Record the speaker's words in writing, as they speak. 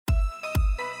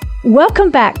Welcome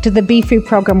back to the Be Free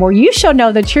program, where you shall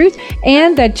know the truth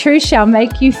and the truth shall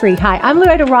make you free. Hi, I'm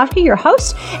Loretta Rothke, your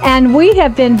host, and we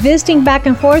have been visiting back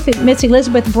and forth with Miss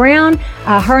Elizabeth Brown.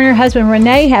 Her and her husband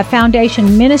Renee have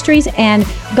Foundation Ministries, and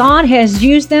God has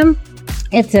used them.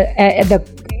 It's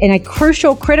in a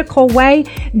crucial, critical way.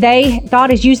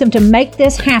 God has used them to make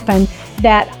this happen,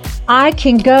 that I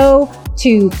can go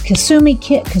to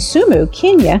Kisumu,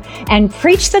 Kenya, and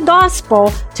preach the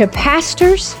gospel to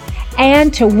pastors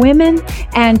and to women,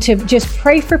 and to just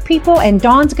pray for people. And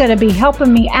Dawn's going to be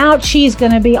helping me out. She's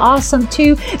going to be awesome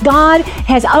too. God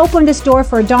has opened this door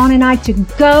for Dawn and I to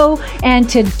go and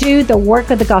to do the work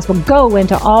of the gospel. Go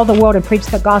into all the world and preach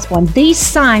the gospel. And these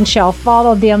signs shall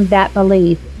follow them that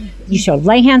believe. You shall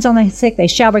lay hands on the sick, they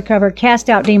shall recover, cast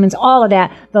out demons, all of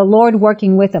that, the Lord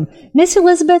working with them. Miss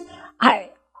Elizabeth,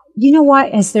 you know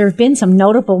what? Has there been some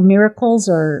notable miracles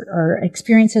or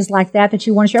experiences like that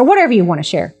you want to share? Whatever you want to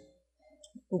share.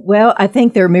 Well, I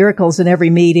think there are miracles in every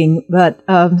meeting, but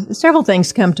several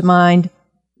things come to mind.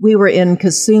 We were in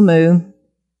Kisumu.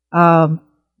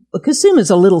 Kisumu is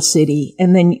a little city,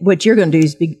 and then what you're going to do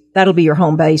is that'll be your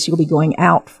home base. You'll be going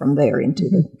out from there into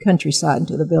the countryside,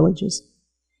 into the villages.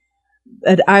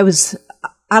 But I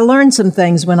learned some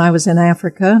things when I was in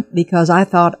Africa, because I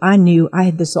thought I knew I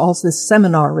had this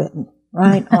seminar written,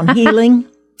 right, on healing.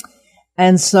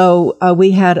 And so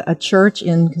we had a church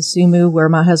in Kisumu where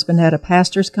my husband had a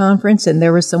pastor's conference, and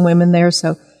there were some women there.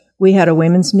 So we had a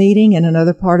women's meeting in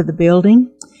another part of the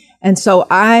building. And so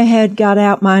I had got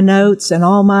out my notes and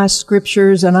all my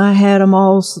scriptures, and I had them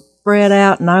all spread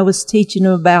out, and I was teaching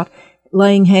them about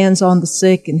laying hands on the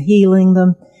sick and healing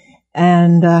them,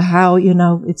 and how,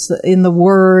 it's in the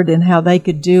Word and how they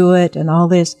could do it and all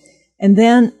this. And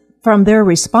then from their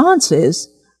responses,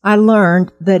 I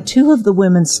learned that two of the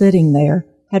women sitting there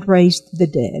had raised the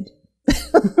dead.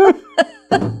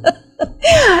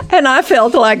 And I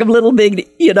felt like a little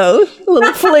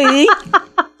little flea.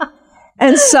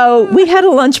 And so we had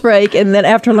a lunch break, and then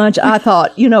after lunch, I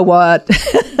thought, you know what?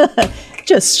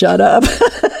 Just shut up.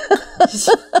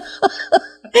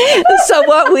 So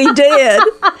what we did,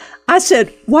 I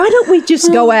said, why don't we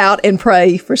just go out and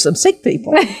pray for some sick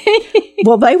people?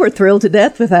 Well, they were thrilled to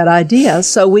death with that idea.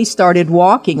 So we started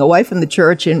walking away from the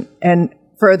church and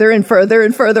further and further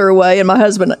and further away. And my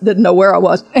husband didn't know where I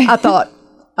was. I thought,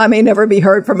 I may never be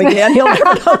heard from again. He'll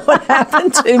never know what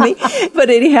happened to me.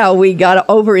 But anyhow, we got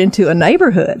over into a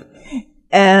neighborhood.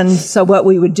 And so what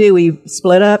we would do, we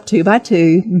split up 2 by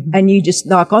 2, and you just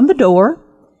knock on the door,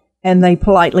 and they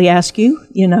politely ask you,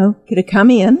 to come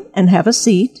in and have a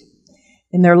seat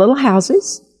in their little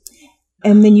houses.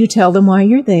 And then you tell them why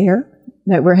you're there,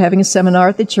 that we're having a seminar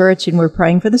at the church and we're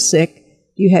praying for the sick.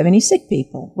 Do you have any sick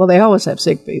people? Well, they always have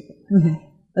sick people.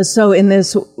 Mm-hmm. So in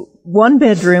this one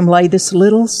bedroom lay this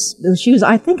she was,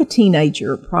 I think, a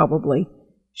teenager probably.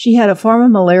 She had a form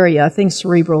of malaria, I think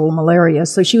cerebral malaria,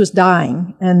 so she was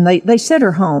dying, and they sent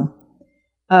her home.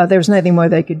 There was nothing more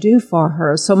they could do for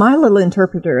her. So my little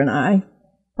interpreter and I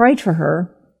prayed for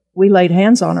her. We laid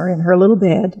hands on her in her little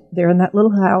bed there in that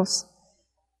little house.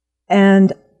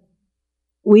 And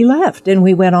we left, and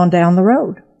we went on down the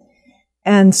road.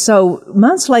 And so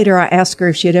months later, I asked her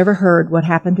if she had ever heard what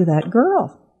happened to that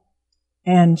girl.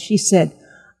 And she said,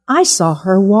 I saw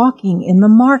her walking in the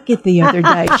market the other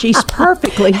day. She's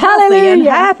perfectly healthy and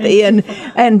happy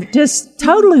and just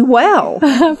totally well.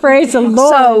 Praise the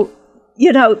Lord. So,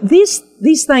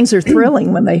 these things are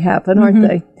thrilling when they happen, aren't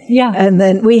they? Yeah. And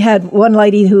then we had one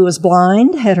lady who was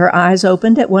blind, had her eyes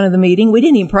opened at one of the meetings. We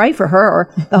didn't even pray for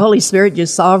her. The Holy Spirit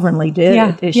just sovereignly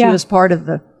did it. She was part of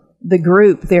the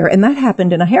group there. And that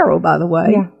happened in Ahero, by the way.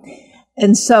 Yeah.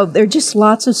 And so there are just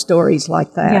lots of stories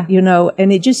like that,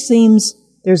 and it just seems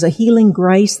there's a healing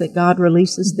grace that God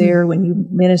releases there when you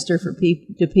minister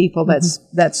to people.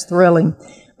 That's thrilling.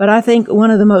 But I think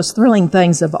one of the most thrilling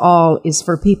things of all is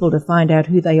for people to find out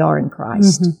who they are in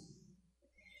Christ. Mm-hmm.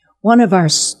 One of our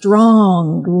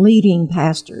strong leading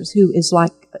pastors, who is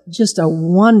like just a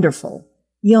wonderful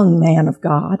young man of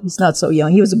God. He's not so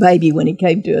young. He was a baby when he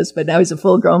came to us, but now he's a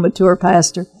full-grown, mature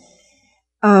pastor.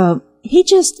 He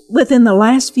just, within the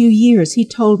last few years, he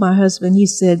told my husband, he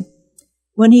said,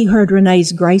 when he heard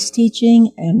Renee's grace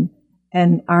teaching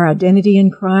and our identity in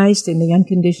Christ and the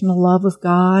unconditional love of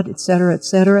God, et cetera,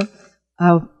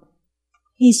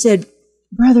 he said,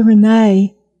 Brother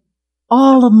Renee,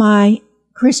 all of my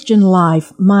Christian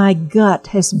life, my gut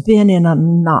has been in a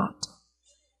knot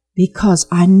because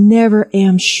I never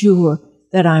am sure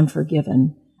that I'm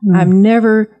forgiven. I'm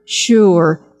never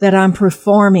sure that I'm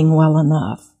performing well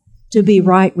enough to be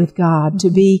right with God,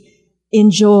 to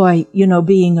enjoy,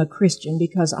 being a Christian,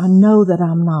 because I know that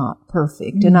I'm not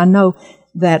perfect. And I know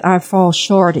that I fall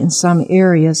short in some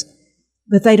areas,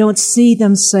 but they don't see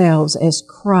themselves as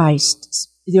Christ,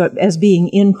 as being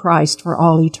in Christ for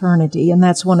all eternity. And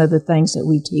that's one of the things that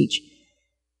we teach,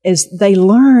 is they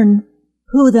learn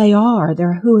who they are,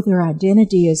 who their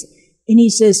identity is. And he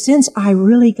says, since I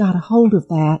really got a hold of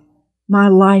that, my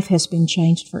life has been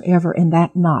changed forever, and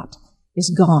that knot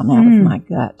is gone out of my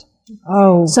gut.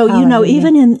 Oh, so, you know,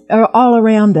 even in all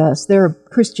around us, there are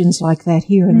Christians like that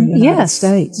here in the United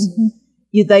States.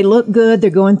 They look good, they're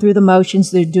going through the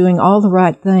motions, they're doing all the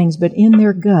right things, but in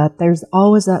their gut, there's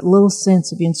always that little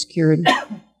sense of insecurity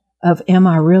of, am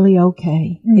I really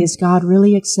okay? Is God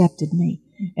really accepted me?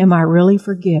 Am I really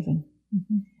forgiven?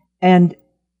 And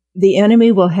the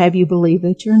enemy will have you believe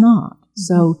that you're not.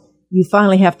 So you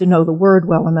finally have to know the Word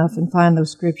well enough and find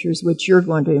those scriptures which you're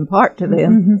going to impart to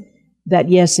them, that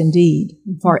yes, indeed,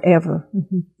 forever,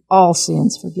 all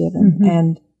sins forgiven,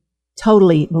 and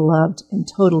totally beloved and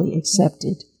totally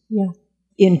accepted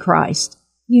in Christ.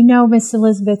 You know, Miss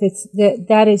Elizabeth,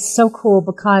 that is so cool,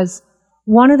 because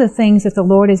one of the things that the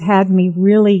Lord has had me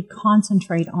really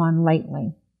concentrate on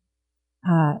lately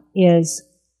is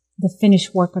the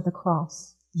finished work of the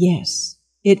cross. Yes.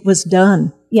 It was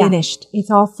done. Finished.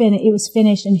 It's all finished. It was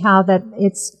finished, and how that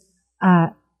it's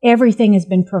everything has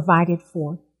been provided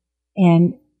for,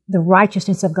 and the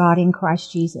righteousness of God in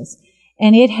Christ Jesus.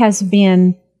 And it has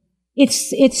been,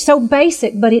 it's so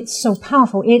basic, but it's so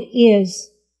powerful. It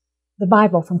is the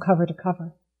Bible from cover to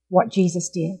cover, what Jesus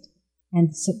did, and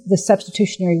the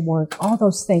substitutionary work, all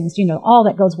those things, you know, all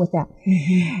that goes with that.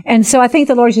 And so I think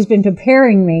the Lord has just been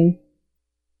preparing me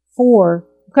for,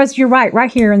 because you're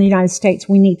right here in the United States,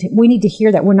 we need to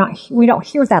hear that. We don't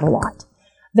hear that a lot.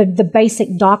 The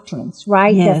basic doctrines,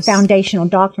 right? Yes. The foundational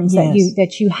doctrines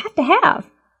that you have to have,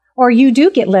 or you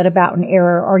do get led about in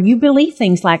error, or you believe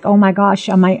things like, oh my gosh,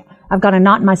 I've got a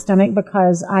knot in my stomach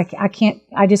because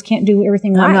I just can't do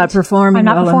everything right. I'm not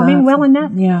performing well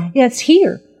enough. Yeah, it's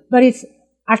here, but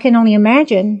I can only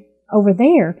imagine over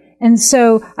there. And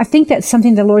so I think that's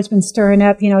something the Lord's been stirring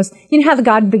up. You know how the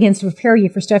God begins to prepare you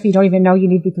for stuff you don't even know you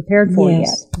need to be prepared for yet.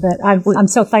 But I'm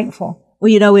so thankful. Well,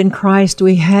 you know, in Christ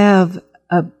we have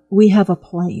a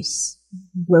place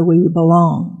where we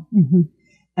belong,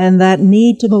 and that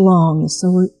need to belong is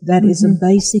is a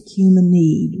basic human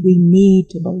need. We need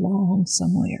to belong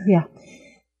somewhere. Yeah,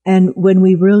 and when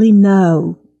we really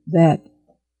know that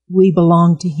we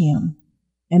belong to Him,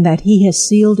 and that He has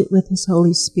sealed it with His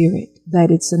Holy Spirit,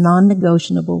 that it's a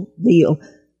non-negotiable deal,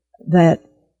 that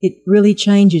it really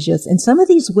changes us. And some of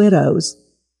these widows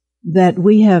that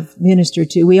we have ministered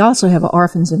to, we also have an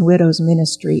orphans and widows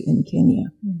ministry in Kenya.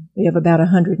 We have about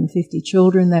 150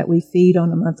 children that we feed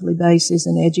on a monthly basis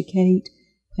and educate,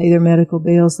 pay their medical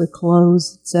bills, their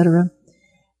clothes, etc.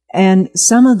 And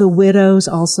some of the widows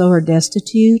also are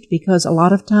destitute, because a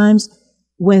lot of times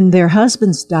when their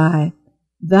husbands die,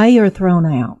 they are thrown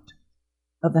out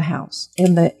of the house,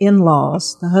 and the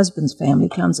in-laws, the husband's family,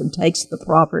 comes and takes the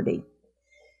property.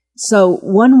 So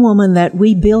one woman that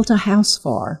we built a house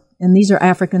for, and these are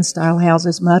African-style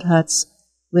houses, mud huts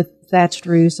with thatched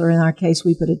roofs, or in our case,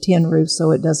 we put a tin roof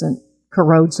so it doesn't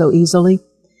corrode so easily.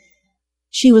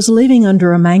 She was living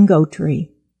under a mango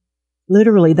tree.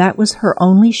 Literally, that was her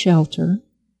only shelter.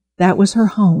 That was her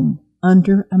home,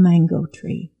 under a mango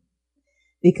tree.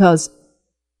 Because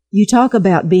you talk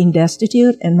about being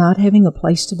destitute and not having a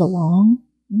place to belong.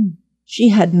 She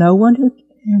had no one who,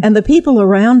 and the people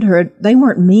around her, they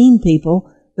weren't mean people,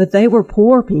 but they were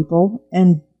poor people,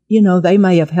 and, you know, they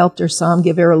may have helped her some,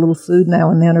 give her a little food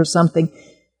now and then or something.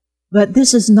 But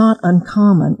this is not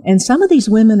uncommon. And some of these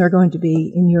women are going to be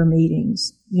in your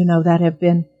meetings, you know, that have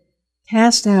been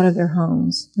cast out of their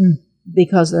homes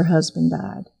because their husband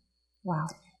died. Wow.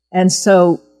 And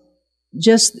so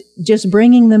just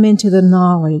bringing them into the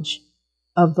knowledge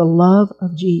of the love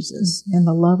of Jesus and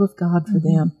the love of God for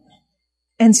them.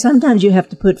 And sometimes you have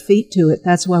to put feet to it.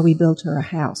 That's why we built her a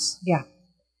house. Yeah.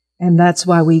 And that's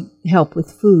why we help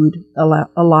with food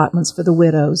allotments for the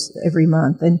widows every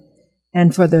month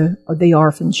and for the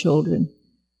orphan children.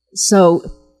 So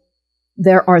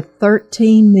there are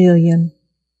 13 million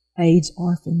AIDS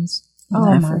orphans in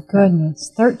Africa. My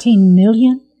goodness. 13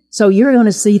 million? So you're going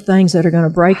to see things that are going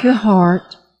to break your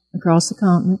heart across the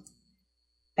continent.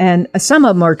 And some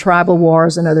of them are tribal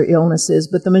wars and other illnesses,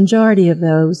 but the majority of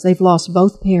those, they've lost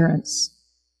both parents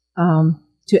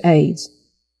to AIDS.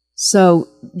 So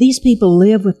these people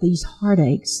live with these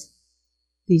heartaches,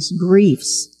 these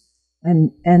griefs,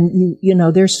 and you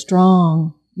know, they're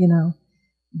strong, you know,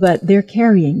 but they're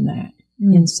carrying that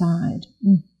inside.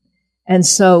 And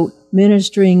so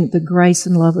ministering the grace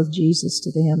and love of Jesus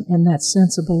to them and that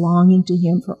sense of belonging to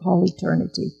Him for all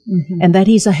eternity. And that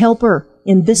He's a helper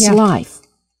in this life.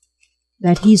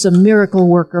 That He's a miracle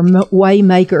worker, way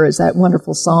maker, as that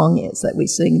wonderful song is that we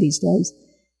sing these days.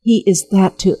 He is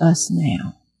that to us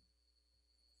now.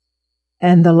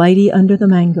 And the lady under the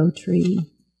mango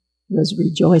tree was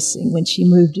rejoicing when she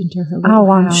moved into her little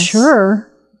house. I'm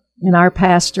sure. And our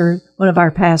pastor, one of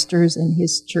our pastors and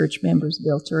his church members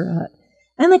built her a hut.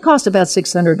 And they cost about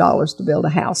 $600 to build a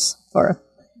house for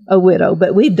a widow,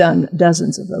 but we've done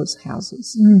dozens of those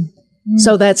houses.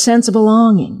 So that sense of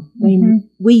belonging,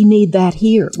 we need that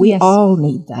here. We all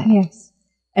need that. Yes.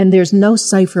 And there's no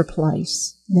safer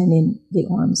place than in the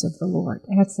arms of the Lord.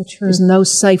 That's the truth. There's no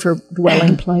safer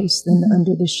dwelling place than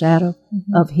under the shadow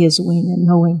of His wing and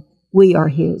knowing we are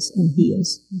His and He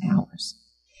is ours.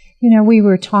 You know, we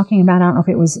were talking about, I don't know if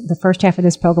it was the first half of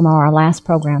this program or our last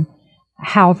program,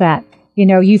 how that, you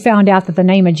know, you found out that the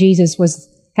name of Jesus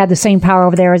had the same power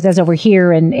over there as does over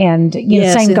here, and you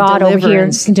know, same God over here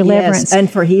in deliverance. Yes,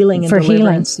 and for healing and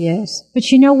deliverance, yes.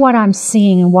 But you know what I'm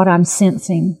seeing and what I'm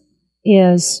sensing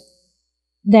is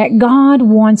that God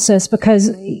wants us, because,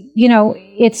 you know,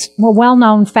 it's a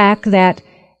well-known fact that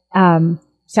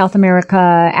South America,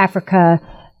 Africa,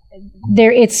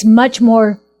 it's much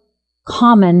more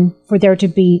common for there to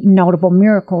be notable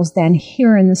miracles than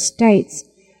here in the States.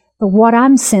 But what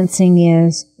I'm sensing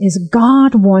is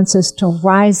God wants us to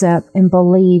rise up and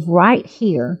believe right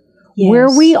here, where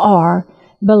we are,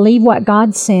 believe what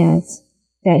God says,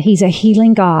 that He's a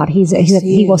healing God.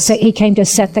 He came to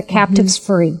set the captives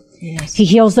free. Yes. He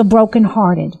heals the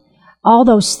brokenhearted. All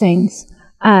those things,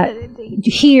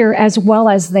 here as well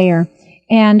as there.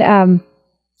 And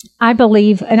I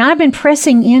believe, and I've been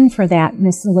pressing in for that,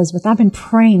 Miss Elizabeth. I've been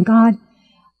praying, God,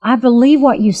 I believe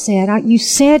what you said. You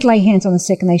said, lay hands on the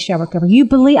sick and they shall recover.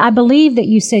 I believe that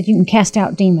you said you can cast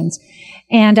out demons.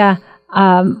 And,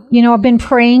 you know, I've been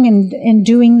praying and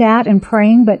doing that and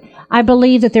praying, but I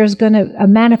believe that there's a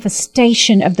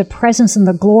manifestation of the presence and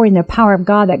the glory and the power of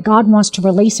God that God wants to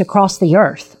release across the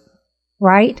earth.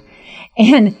 Right?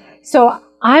 And so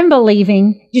I'm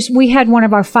believing, we had one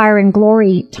of our Fire and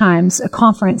Glory times, a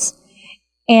conference,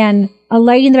 and a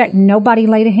lady in the back, nobody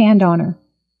laid a hand on her.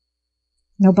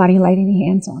 Nobody laid any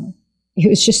hands on her. It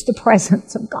was just the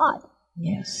presence of God.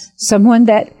 Yes. Someone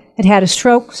that had a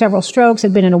stroke, several strokes,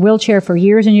 had been in a wheelchair for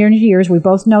years and years and years. We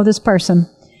both know this person.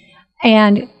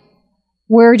 And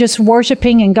we're just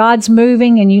worshiping and God's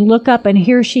moving, and you look up and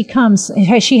here she comes.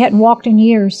 She hadn't walked in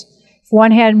years.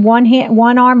 One had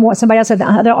one arm, somebody else had the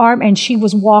other arm, and she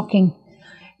was walking.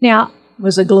 Now, it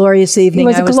was a glorious evening.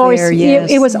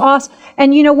 It was awesome.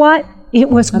 And you know what? It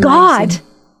was amazing. God.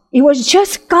 It was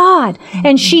just God.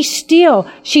 And she's still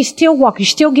walking.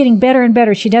 She's still getting better and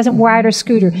better. She doesn't ride her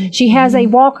scooter. She has a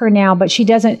walker now, but she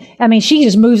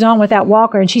just moves on with that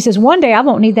walker. And she says, one day I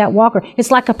won't need that walker.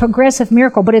 It's like a progressive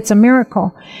miracle, but it's a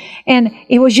miracle. And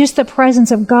it was just the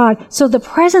presence of God. So the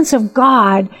presence of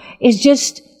God is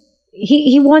just,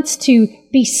 He wants to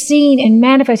be seen and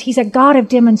manifest. He's a God of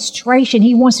demonstration.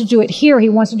 He wants to do it here. He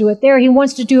wants to do it there. He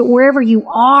wants to do it wherever you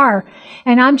are.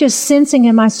 And I'm just sensing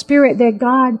in my spirit that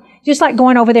God, just like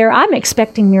going over there, I'm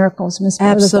expecting miracles, Miss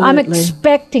Absolutely. I'm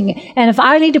expecting it. And if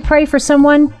I need to pray for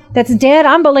someone that's dead,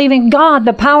 I'm believing God,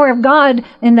 the power of God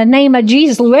in the name of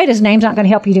Jesus. Lueda's name's not going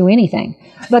to help you do anything.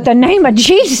 But the name of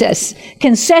Jesus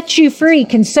can set you free,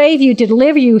 can save you,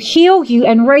 deliver you, heal you,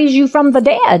 and raise you from the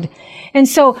dead. And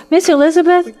so, Miss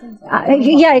Elizabeth,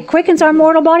 it quickens our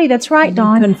mortal body. That's right,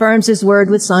 Dawn. Confirms His word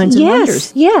with signs and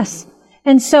wonders. Yes.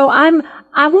 And so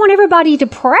I want everybody to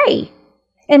pray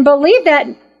and believe that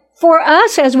for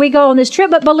us as we go on this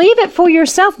trip, but believe it for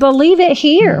yourself. Believe it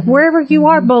here, wherever you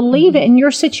are. Believe it in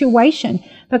your situation,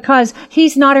 because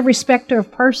He's not a respecter of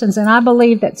persons. And I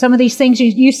believe that some of these things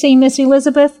you see, Miss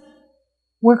Elizabeth,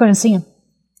 we're going to see them.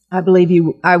 I believe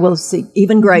I will see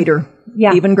even greater.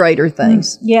 Yeah. Even greater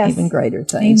things. Yes. Even greater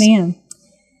things. Amen.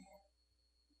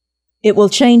 It will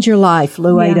change your life,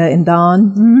 Lueda and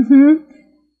Dawn.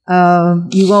 Mm-hmm.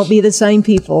 You won't be the same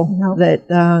people that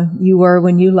you were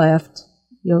when you left.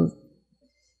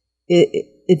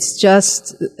 It's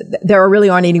just, there really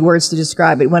aren't any words to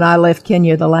describe it. When I left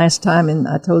Kenya the last time, and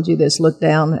I told you this, looked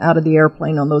down out of the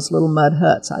airplane on those little mud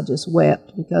huts, I just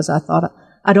wept because I thought,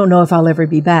 I don't know if I'll ever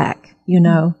be back,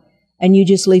 And you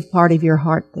just leave part of your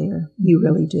heart there. You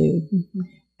really do. Mm-hmm.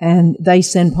 And they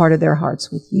send part of their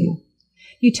hearts with you.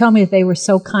 You told me that they were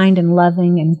so kind and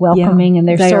loving and welcoming, and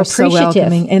they're so appreciative. So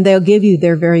welcoming, and they'll give you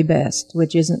their very best,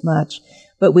 which isn't much.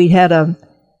 But we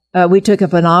took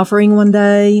up an offering one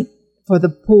day for the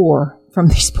poor, from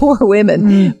these poor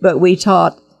women, but we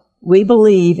taught we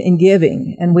believe in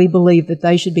giving, and we believe that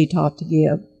they should be taught to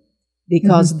give,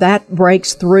 because that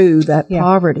breaks through that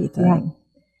poverty thing.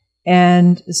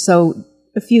 And so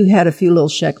had a few little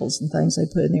shekels and things they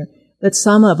put in there. But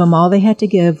some of them, all they had to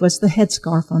give was the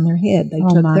headscarf on their head. They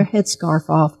took their headscarf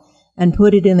off and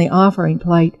put it in the offering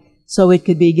plate so it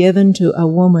could be given to a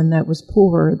woman that was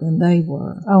poorer than they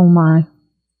were. Oh, my.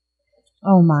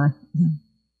 Oh, my. Yeah.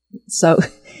 So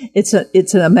it's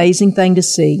an amazing thing to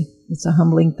see. It's a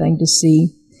humbling thing to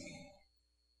see.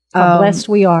 How blessed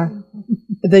we are.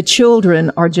 The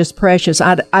children are just precious.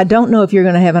 I don't know if you're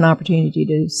going to have an opportunity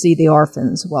to see the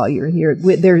orphans while you're here.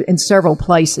 They're in several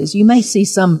places. You may see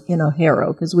some in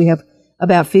O'Hara, because we have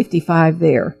about 55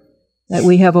 there.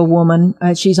 We have a woman,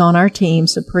 she's on our team,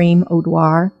 Supreme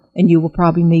Odwar, and you will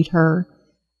probably meet her.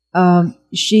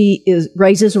 She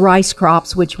raises rice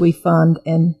crops, which we fund,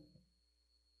 and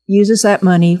uses that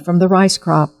money from the rice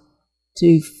crop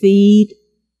to feed,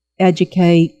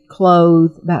 educate,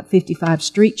 clothe about 55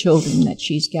 street children that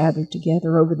she's gathered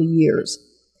together over the years.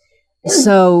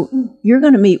 So you're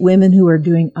going to meet women who are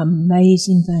doing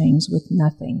amazing things with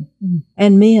nothing,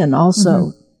 and men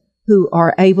also who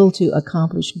are able to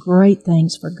accomplish great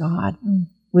things for God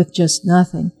with just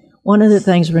nothing. One of the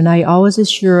things Renee always is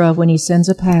sure of when he sends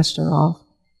a pastor off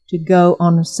to go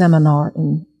on a seminar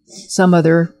in some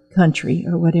other country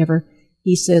or whatever,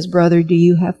 he says, "Brother, do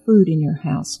you have food in your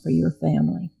house for your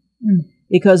family?"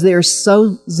 Because they're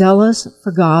so zealous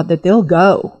for God that they'll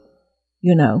go,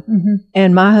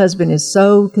 And my husband is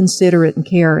so considerate and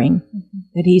caring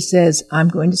that he says, "I'm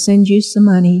going to send you some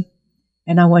money,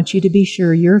 and I want you to be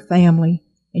sure your family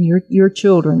and your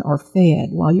children are fed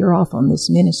while you're off on this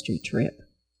ministry trip."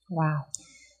 Wow.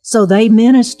 So they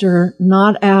minister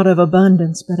not out of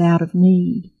abundance, but out of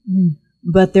need.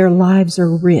 But their lives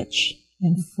are rich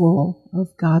and full of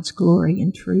God's glory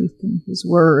and truth and His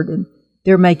Word, and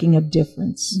they're making a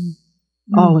difference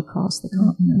all across the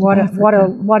continent.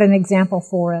 What an example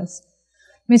for us.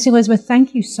 Miss Elizabeth,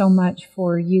 thank you so much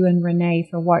for you and Renee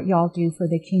for what y'all do for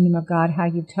the kingdom of God, how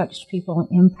you've touched people and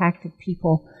impacted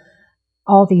people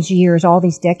all these years, all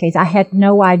these decades. I had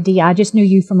no idea. I just knew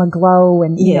you from a glow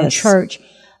and church.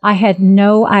 I had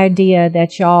no idea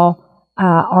that y'all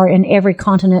are in every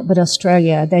continent but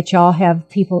Australia, that y'all have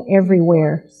people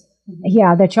everywhere.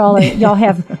 Yeah, that y'all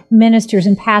have ministers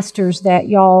and pastors that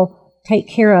y'all take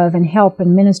care of and help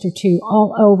and minister to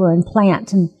all over and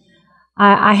plant. And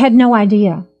I had no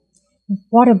idea.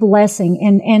 What a blessing.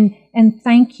 And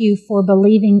thank you for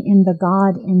believing in the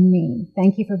God in me.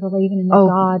 Thank you for believing in the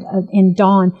God in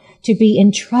Dawn to be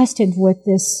entrusted with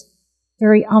this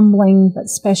very humbling but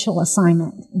special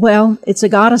assignment. Well, it's a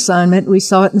God assignment. We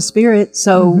saw it in the Spirit.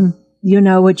 So you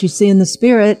know what you see in the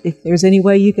Spirit. If there's any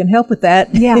way you can help with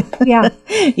that,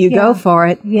 you go for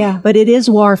it. Yeah. But it is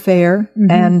warfare,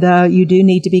 and you do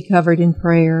need to be covered in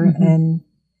prayer. And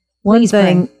one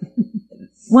thing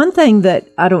that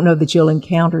I don't know that you'll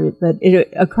encounter it, but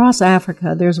across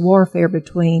Africa, there's warfare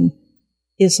between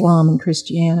Islam and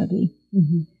Christianity,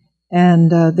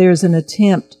 and there's an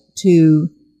attempt to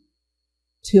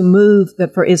move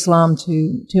for Islam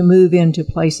to move into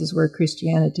places where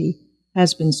Christianity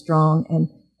has been strong,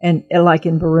 and like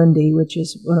in Burundi, which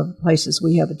is one of the places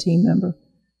we have a team member,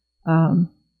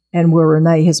 and where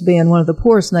Renee has been, one of the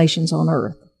poorest nations on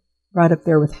earth, right up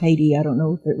there with Haiti. I don't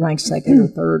know if it ranks second or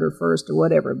third or first or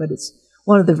whatever, but it's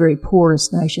one of the very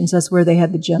poorest nations. That's where they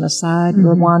had the genocide,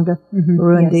 Rwanda,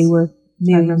 Burundi, where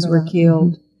millions were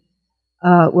killed.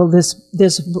 Well,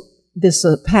 this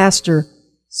pastor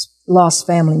lost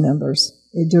family members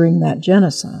during that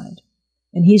genocide.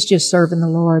 And he's just serving the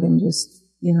Lord and just,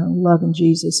 loving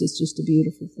Jesus. It's just a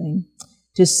beautiful thing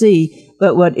to see.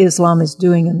 But what Islam is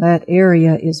doing in that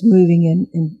area is moving in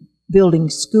and building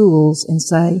schools and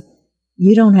say,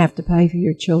 you don't have to pay for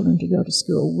your children to go to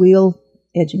school. We'll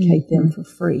educate them for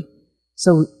free.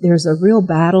 So there's a real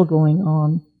battle going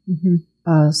on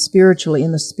spiritually.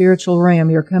 In the spiritual realm,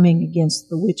 you're coming against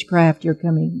the witchcraft. You're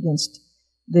coming against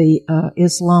the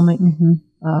Islamic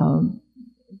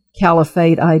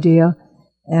caliphate idea.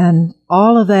 And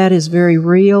all of that is very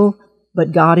real,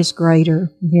 but God is greater.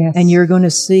 Yes. And you're going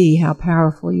to see how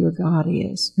powerful your God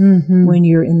is when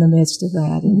you're in the midst of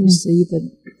that, and you see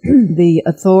the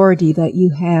authority that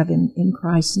you have in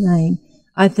Christ's name.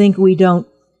 I think we don't,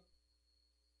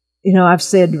 I've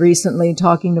said recently,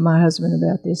 talking to my husband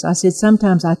about this, I said,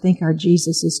 sometimes I think our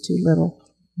Jesus is too little.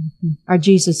 Our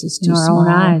Jesus is too small. In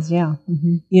our own eyes, yeah.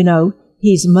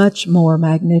 He's much more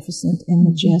magnificent and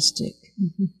majestic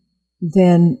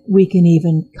than we can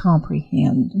even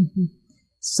comprehend.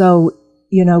 So,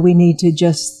 we need to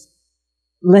just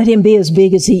let him be as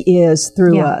big as he is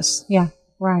through us. Yeah.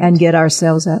 and get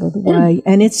ourselves out of the way.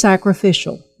 And it's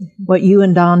sacrificial. What you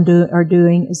and Don are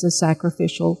doing is a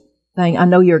sacrificial thing. I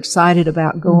know you're excited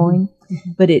about going,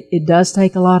 but it does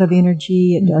take a lot of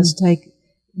energy. It does take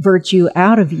virtue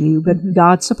out of you, but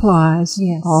God supplies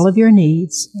all of your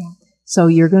needs. Yeah. So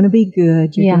you're going to be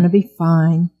good. You're going to be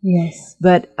fine. Yes.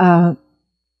 But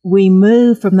we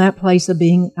move from that place of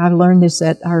being, I learned this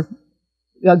at our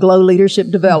Glow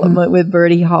Leadership Development with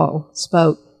Bertie Hall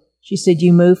spoke. She said,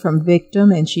 you move from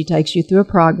victim, and she takes you through a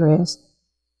progress,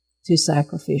 to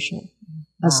sacrificial.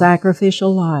 Wow. A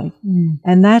sacrificial life.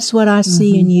 And that's what I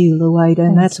see in you, Louetta,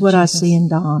 and that's what I see in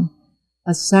Don.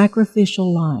 A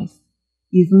sacrificial life.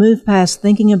 You've moved past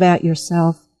thinking about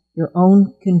yourself, your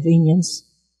own convenience,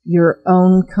 your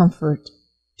own comfort,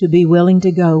 to be willing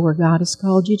to go where God has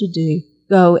called you to do.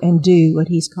 Go and do what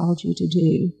He's called you to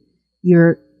do.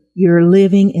 You're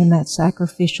living in that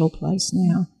sacrificial place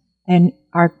now. And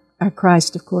our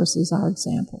Christ, of course, is our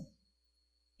example.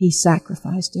 He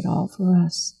sacrificed it all for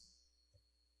us.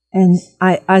 And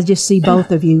I just see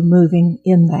both of you moving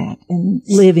in that and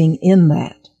living in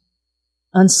that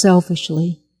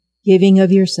unselfishly, giving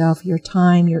of yourself, your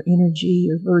time, your energy,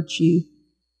 your virtue,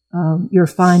 your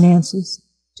finances,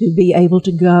 to be able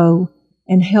to go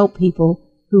and help people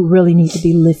who really need to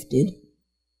be lifted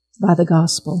by the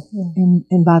gospel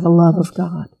and by the love of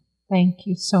God. Thank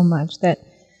you so much.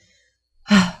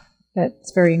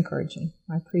 That's very encouraging.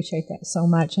 I appreciate that so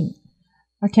much. And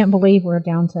I can't believe we're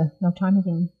down to no time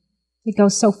again. It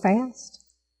goes so fast.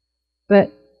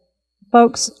 But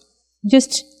folks,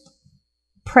 just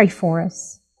pray for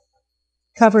us.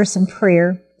 Cover us in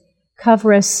prayer.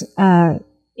 Cover us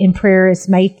in prayer. It's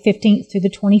May 15th through the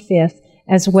 25th,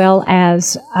 as well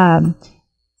as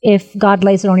if God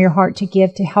lays it on your heart to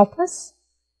give to help us.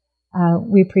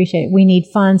 We appreciate it. We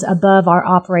need funds above our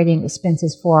operating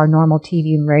expenses for our normal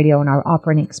TV and radio and our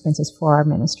operating expenses for our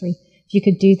ministry. If you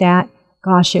could do that,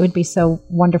 gosh, it would be so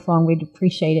wonderful, and we'd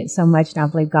appreciate it so much, and I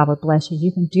believe God would bless you.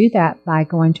 You can do that by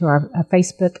going to our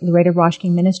Facebook, Louetta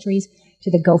Roschke Ministries, to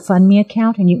the GoFundMe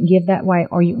account, and you can give that way,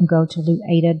 or you can go to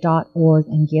louetta.org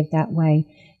and give that way.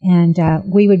 And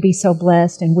we would be so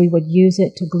blessed, and we would use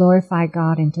it to glorify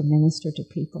God and to minister to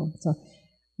people. So,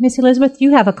 Miss Elizabeth,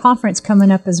 you have a conference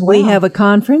coming up as well. We have a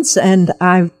conference, and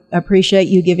I appreciate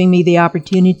you giving me the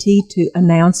opportunity to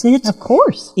announce it. Of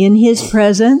course. In His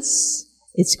presence.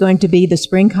 It's going to be the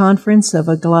spring conference of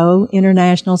Aglow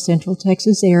International Central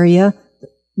Texas area,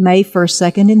 May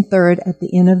 1st, 2nd, and 3rd at the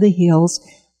Inn of the Hills.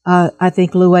 I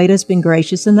think Louetta's been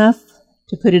gracious enough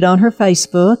to put it on her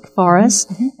Facebook for us,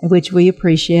 which we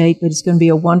appreciate. But it's going to be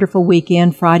a wonderful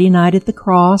weekend. Friday night at the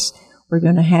Cross, we're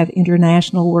going to have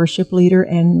international worship leader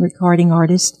and recording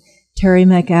artist Terry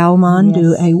McAlmon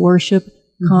do a worship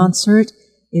concert.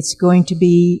 It's going to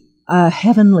be a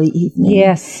heavenly evening.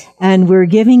 Yes. And we're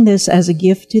giving this as a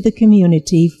gift to the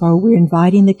community, for we're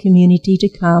inviting the community to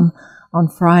come on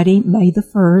Friday, May the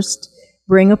 1st.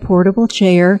 Bring a portable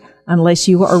chair, unless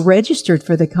you are registered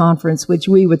for the conference, which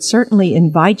we would certainly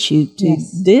invite you to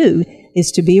do,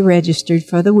 is to be registered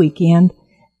for the weekend,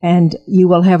 and you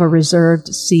will have a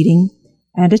reserved seating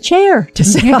and a chair to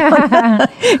sit on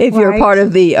if you're part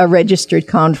of the registered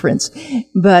conference.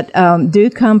 But do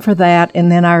come for that. And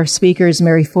then our speaker is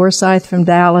Mary Forsyth from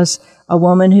Dallas, a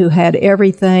woman who had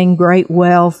everything, great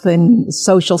wealth and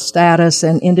social status,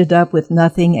 and ended up with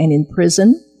nothing and in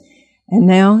prison. And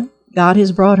now God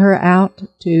has brought her out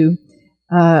to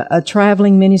a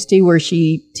traveling ministry where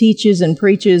she teaches and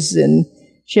preaches and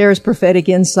shares prophetic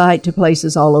insight to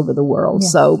places all over the world.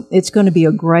 So it's going to be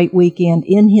a great weekend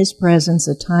in His presence,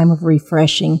 a time of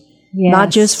refreshing, not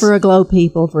just for Aglow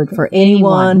people, for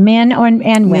anyone. Men and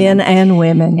women. Men and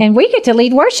women. And we get to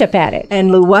lead worship at it.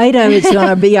 And Louetta is going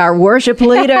to be our worship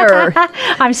leader.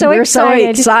 I'm so We're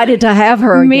excited. so excited to have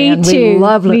her again. Me too. We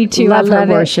love I love her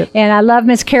worship. And I love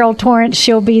Miss Carol Torrance.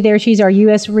 She'll be there. She's our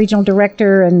U.S. regional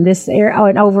director and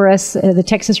and over us, the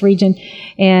Texas region.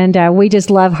 And we just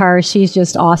love her. She's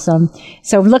just awesome.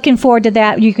 So looking forward to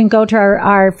that. You can go to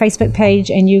our Facebook page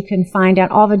and you can find out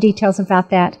all the details about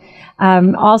that.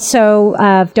 Also,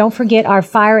 don't forget our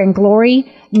Fire and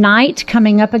Glory night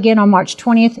coming up again on March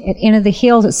 20th at Inn of the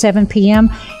Hills at 7 p.m.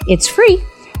 It's free.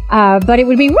 But it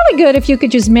would be really good if you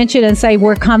could just mention and say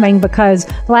we're coming, because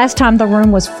last time the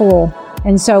room was full.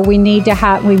 And so we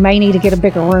may need to get a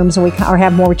bigger room or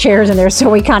have more chairs in there. So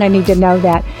we kind of need to know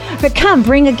that. But come,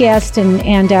 bring a guest,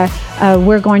 and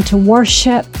we're going to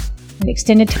worship, an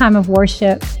extended time of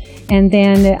worship. And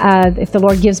then if the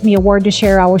Lord gives me a word to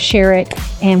share, I will share it.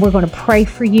 And we're going to pray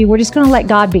for you. We're just going to let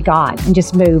God be God and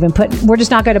just move. And we're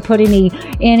just not going to put any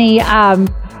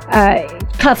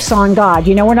cuffs on God.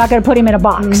 We're not going to put him in a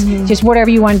box. Just whatever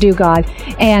you want to do, God.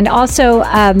 And also,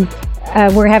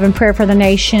 we're having Prayer for the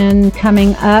Nation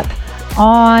coming up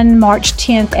on March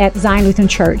 10th at Zion Lutheran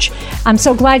Church. I'm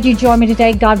so glad you joined me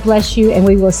today. God bless you, and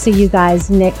we will see you guys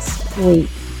next week.